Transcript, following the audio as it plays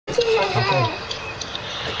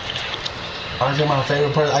RJ, my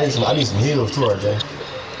favorite person. I need some heals too, RJ.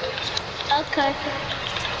 Okay.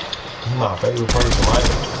 He's my favorite person, Mike.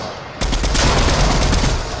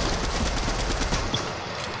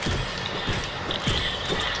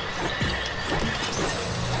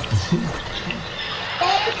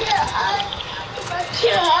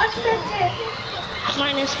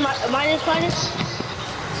 Minus.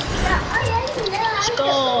 Let's go.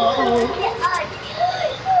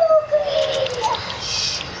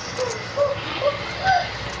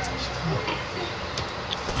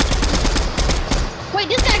 Wait,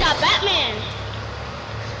 this guy got Batman.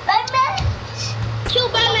 Batman? Kill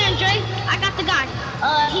Batman, Dre. I got the guy.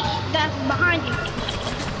 That's behind you.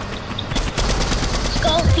 Let's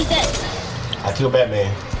go. He's dead. I killed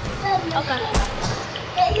Batman. Okay.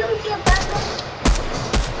 Yeah, you kill Batman.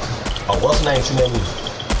 Oh, what's the name shooting at me?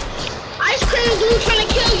 Ice cream dude trying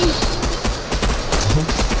to kill you.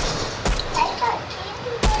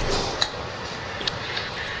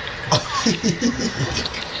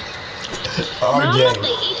 RJ. I'm about to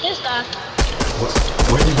eat this guy.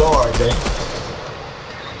 Where you go, RJ?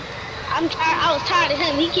 I'm tired. I was tired of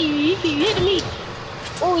him. He keep hitting me.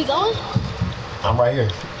 Where we going? I'm right here.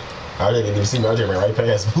 RJ didn't even see me. RJ ran right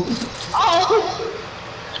past me. Oh.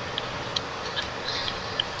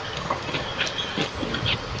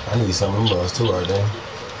 I need some of them bugs too, RJ.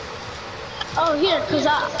 Oh, here, cause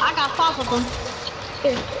I got 5 of them.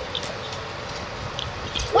 Here.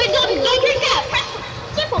 Wait, don't drink that.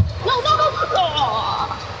 Simple. No. Oh.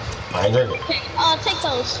 I ain't drinking. Take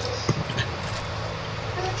those.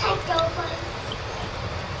 Take those.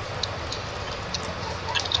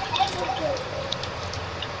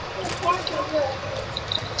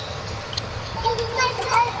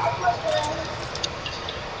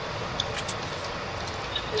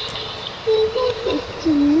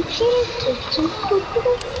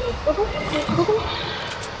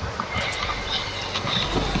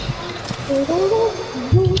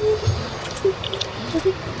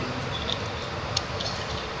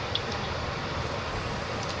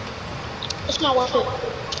 It's not worth it.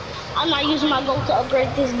 I'm not using my gold to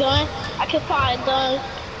upgrade this gun. I can find a gun.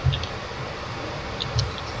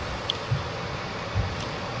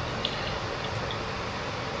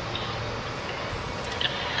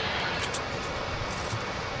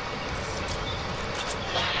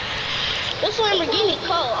 This Lamborghini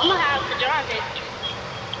cold. I'm gonna have to drive it.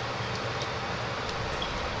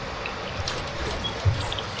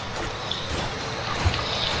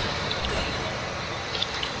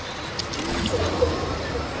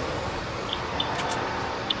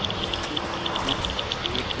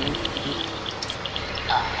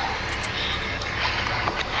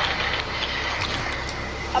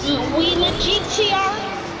 We in the GTR.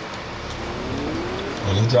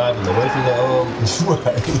 And he driving away from the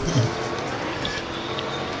right.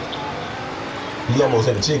 He almost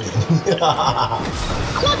had a chicken.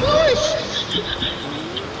 Clubhouse.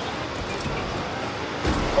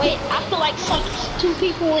 Wait, I feel like two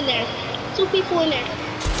people in there. 2 people in there.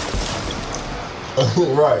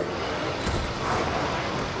 Right.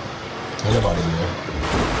 Ain't nobody in there.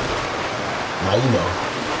 Now you know.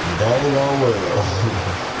 Dang on well.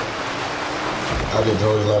 I just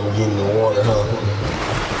drove the Lamborghini in the water, huh?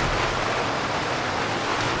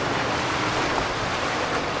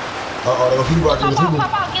 Uh-oh, there were people out there.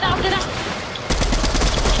 Pop out, get out.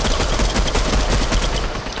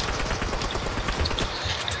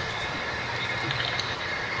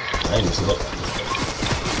 I ain't even see that.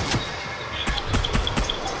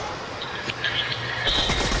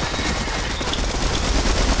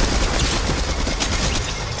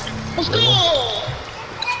 Let's go.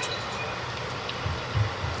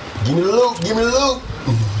 Give me the loot.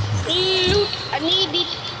 I need the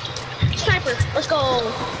sniper. Let's go.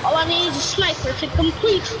 All I need is a sniper to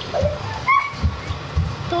complete.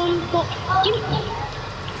 Don't give me.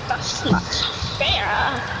 That's not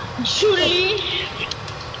fair, Julie.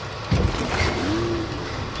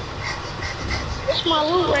 What's my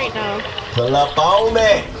loot right now? Pull up on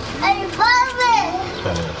me. I love it.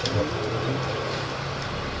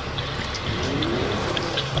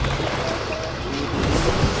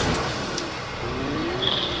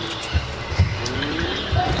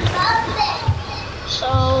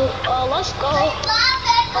 So, let's go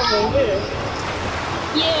over here.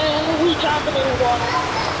 Yeah, we dropping in the water.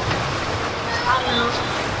 I know.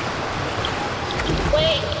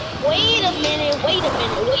 Wait a minute.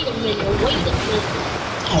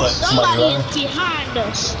 What? Somebody is behind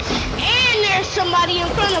us. And there's somebody in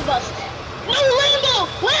front of us. No, Lambo,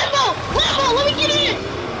 let me get in.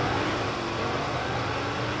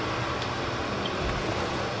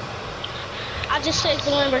 I just saved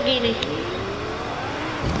the Lamborghini.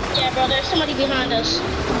 Yeah, bro, there's somebody behind us.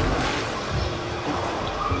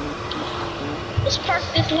 Let's park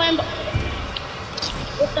this Lambo.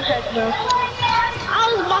 What the heck, bro?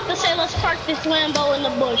 I was about to say let's park this Lambo in the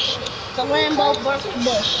bush. The Lambo bush.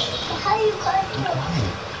 How you got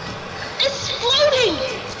It's floating!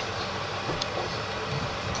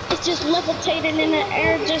 It's just levitating in the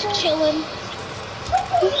air, just chilling.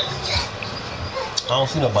 I don't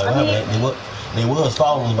see nobody. What happened? They was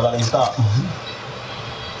following, but I didn't stop.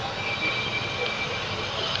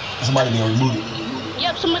 Somebody being rebooted.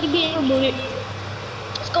 Yep, somebody being rebooted.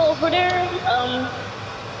 Let's go over there.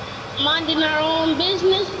 Minding our own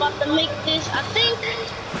business. About to make this, I think,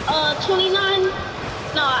 29.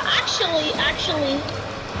 No, actually,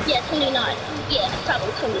 yeah, 29. Yeah,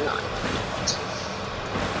 probably 29.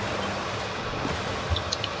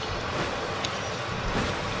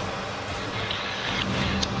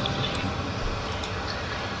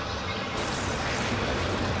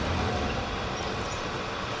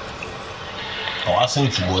 Oh, I seen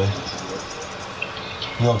you, boy.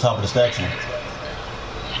 You on top of the statue.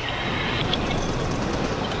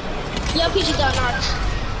 Yo, PG got knocked.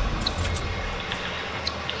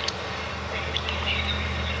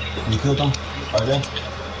 You killed him? Right there?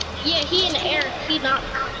 Yeah, he in the air. He knocked.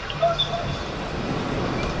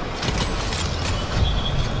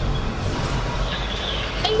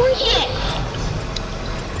 Hey, where he at?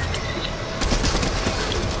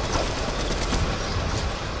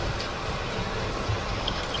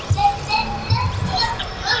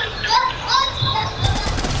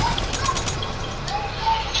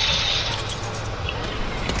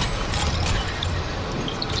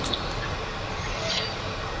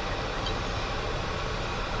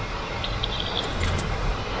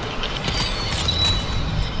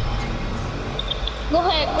 Go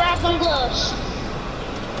ahead, grab them gloves.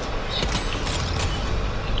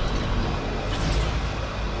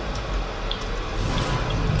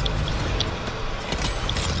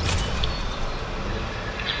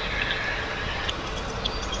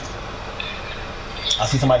 I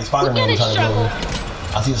see somebody Spider-Man trying to get over.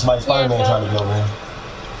 I see somebody Spider-Man trying to get over here.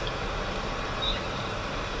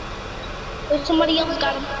 There's somebody else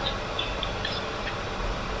got him.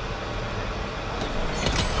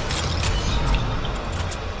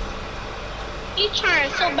 He's trying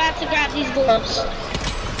so bad to grab these gloves.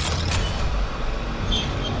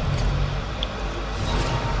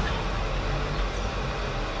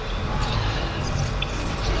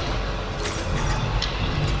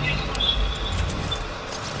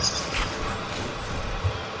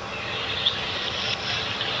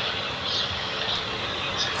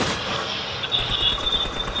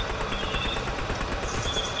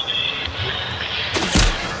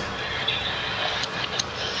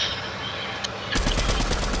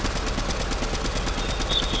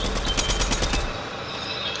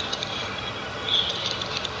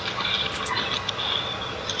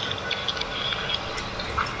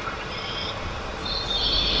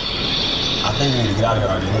 I think we need to get out of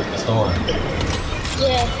here already. Look at the storm.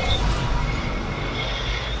 Yeah.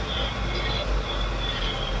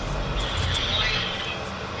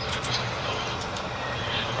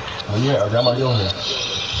 Well, yeah, I'm already over here.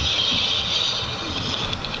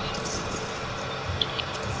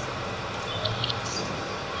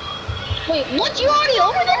 Wait, what? You already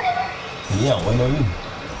over there? Yeah, I'm waiting on you.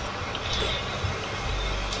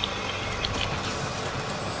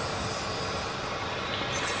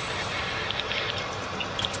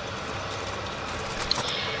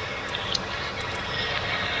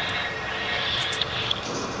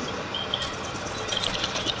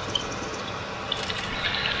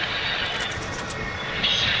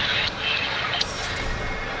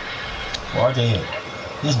 RJ,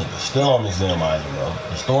 this nigga still on this damn island, bro.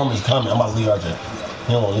 The storm is coming. I'm about to leave RJ.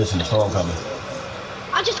 He don't want to listen. The storm coming.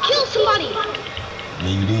 I just killed somebody. Yeah,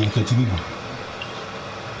 you did. You killed 2 people.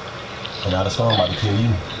 And now the storm about to kill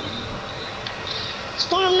you.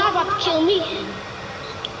 Storm not about to kill me.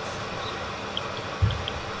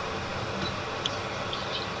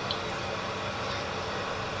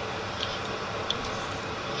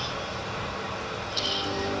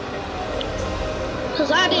 Cause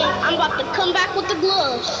I'm about to come back with the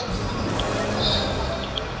gloves.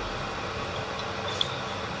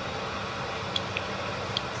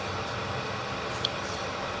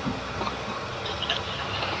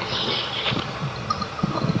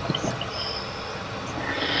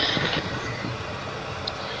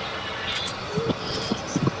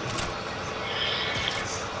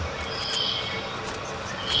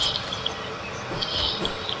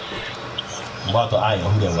 I ain't know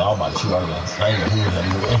who that was. I was about to shoot RJ. I ain't know who that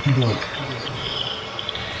was. What you doing?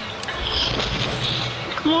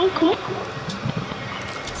 Come on, come on.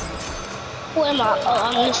 Who am I? Oh,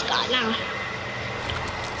 I'm this guy now.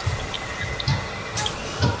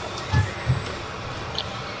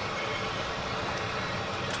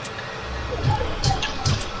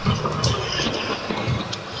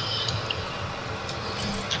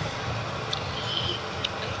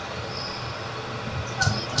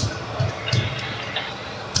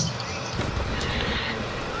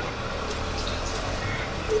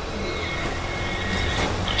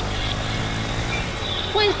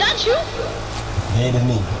 Wait, is that you? Yeah, it is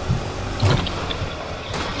me.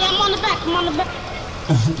 Yeah, I'm on the back. I'm on the back.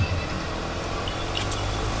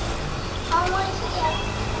 I want to see it.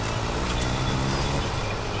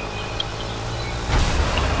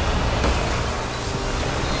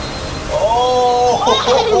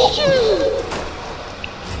 Oh, shoot!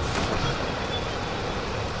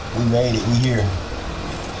 We made it. We here.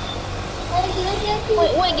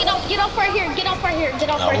 Wait, get up right here. Get up right here. Get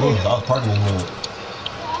up I right was. here. I was parking this minute.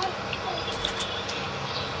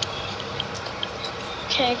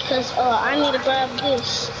 Okay, cause I need to grab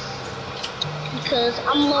this because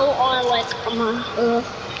I'm low on like my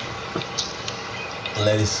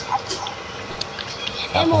Ladies.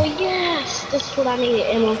 ammo. Yes, this is what I needed.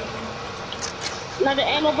 Ammo. Another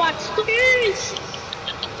ammo box, please.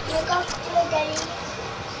 You got to Daddy.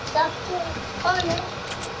 Doctor. Oh no.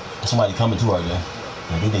 Somebody coming to RJ.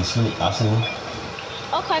 I think they slick. I see them.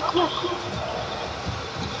 Okay, come on.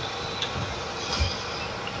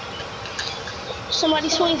 Somebody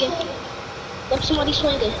swinging. Yep, somebody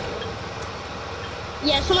swinging.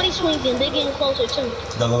 Yeah, somebody swinging. They're getting closer too.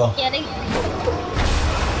 Go, go, go. Yeah, they.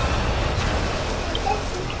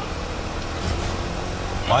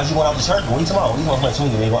 Why is he going out the circle? What are you talking about? He's going to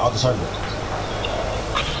swing and they go out the circle.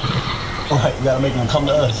 Alright, you gotta make them come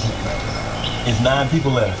to us. It's 9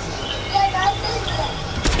 people left.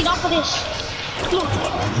 Get off of this. Come on.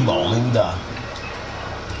 He gonna let me die.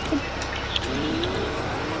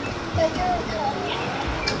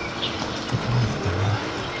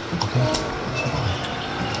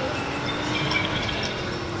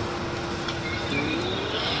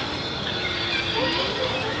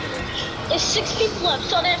 It's 6 people left,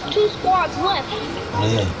 so there's 2 squads left.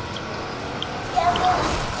 Yeah.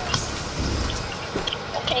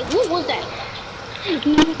 Okay, what was that?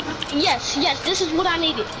 Yes, this is what I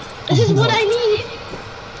needed. This is what I need.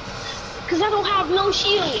 Cause I don't have no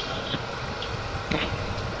shield.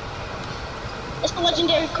 It's the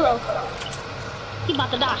legendary crow. He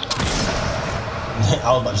about to die.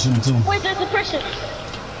 I was about to shoot him too. Where's the suppression?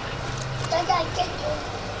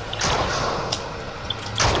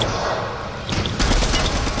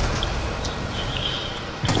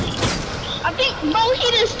 I think bro,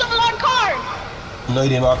 he done stole our car. No, he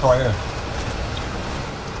didn't. Our car right here.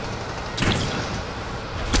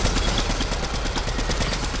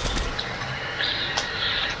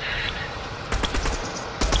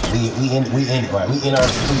 We in it, right? We in our.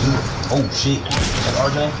 Oh shit! That's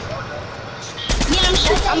RJ. Yeah,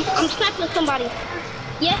 I'm sniping somebody.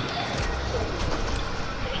 Yeah.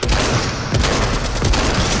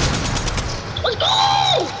 Let's go!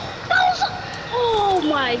 That was. Oh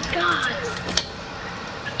my god!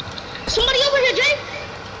 Somebody over here, Jay.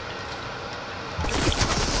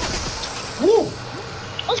 Woo!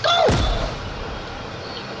 Let's go!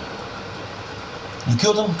 You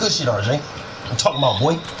killed him? Good shit, RJ. I'm talking about,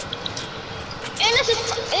 boy.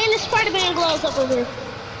 And the Spider-Man gloves up over here.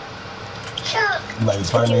 You like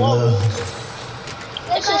Spider-Man gloves?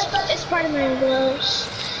 It's Spider-Man gloves.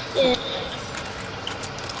 Yeah.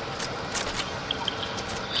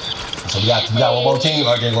 So we got one more team,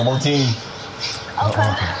 RJ. One more team.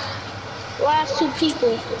 Okay. Last 2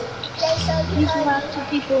 people. These last 2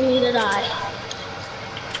 people need to die.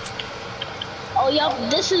 Oh, yup.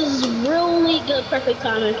 This is really good. Perfect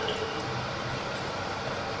timing.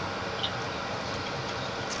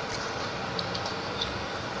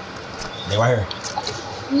 They right here.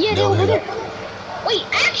 Yeah, they're over there. Wait,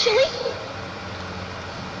 actually,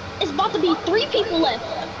 it's about to be 3 people left.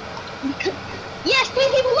 Yes, 3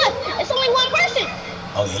 people left. It's only 1 person.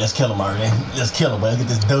 Oh yeah, let's kill him, RJ. Let's kill him, man. Let's get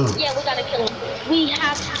this dude. Yeah, we gotta kill him. We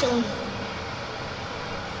have to kill him.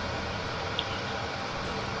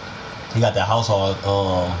 He got that house all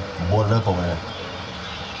boarded up over there.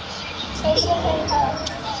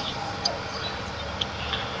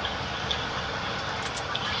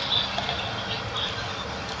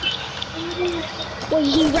 Wait,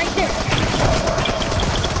 he's right there.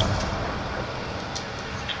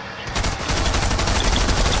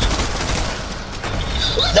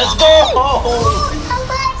 Let's go!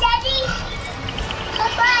 Bye-bye, Daddy.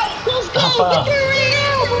 Bye-bye. Let's go! High five. Get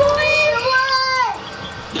real, boy! Come on.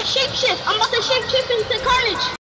 Shapeshift! I'm about to shapeshift into Carnage!